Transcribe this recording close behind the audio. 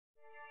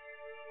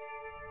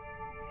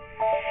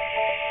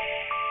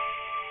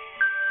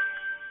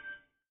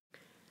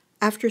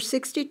After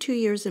 62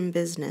 years in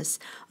business,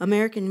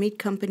 American Meat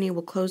Company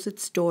will close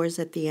its doors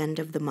at the end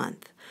of the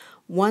month.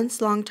 Once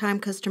longtime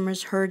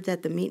customers heard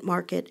that the meat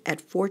market at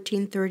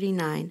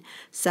 1439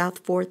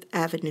 South 4th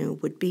Avenue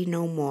would be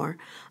no more,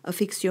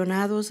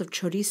 aficionados of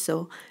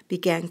chorizo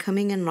began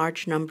coming in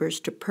large numbers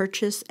to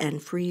purchase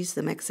and freeze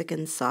the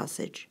Mexican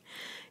sausage.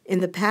 In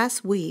the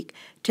past week,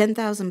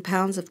 10,000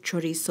 pounds of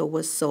chorizo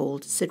was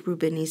sold, said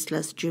Ruben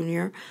Islas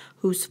Jr.,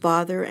 whose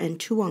father and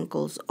two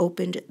uncles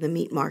opened the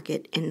meat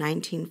market in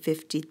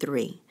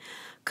 1953.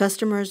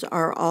 Customers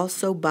are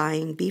also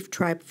buying beef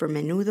tripe for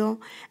menudo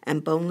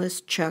and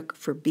boneless chuck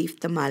for beef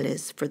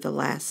tamales for the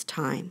last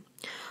time.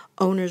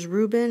 Owners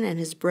Ruben and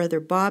his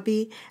brother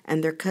Bobby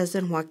and their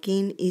cousin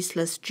Joaquin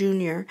Islas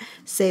Jr.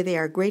 say they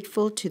are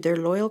grateful to their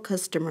loyal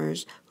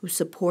customers who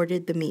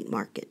supported the meat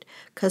market.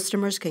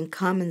 Customers can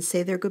come and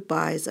say their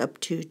goodbyes up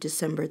to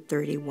December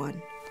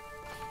 31.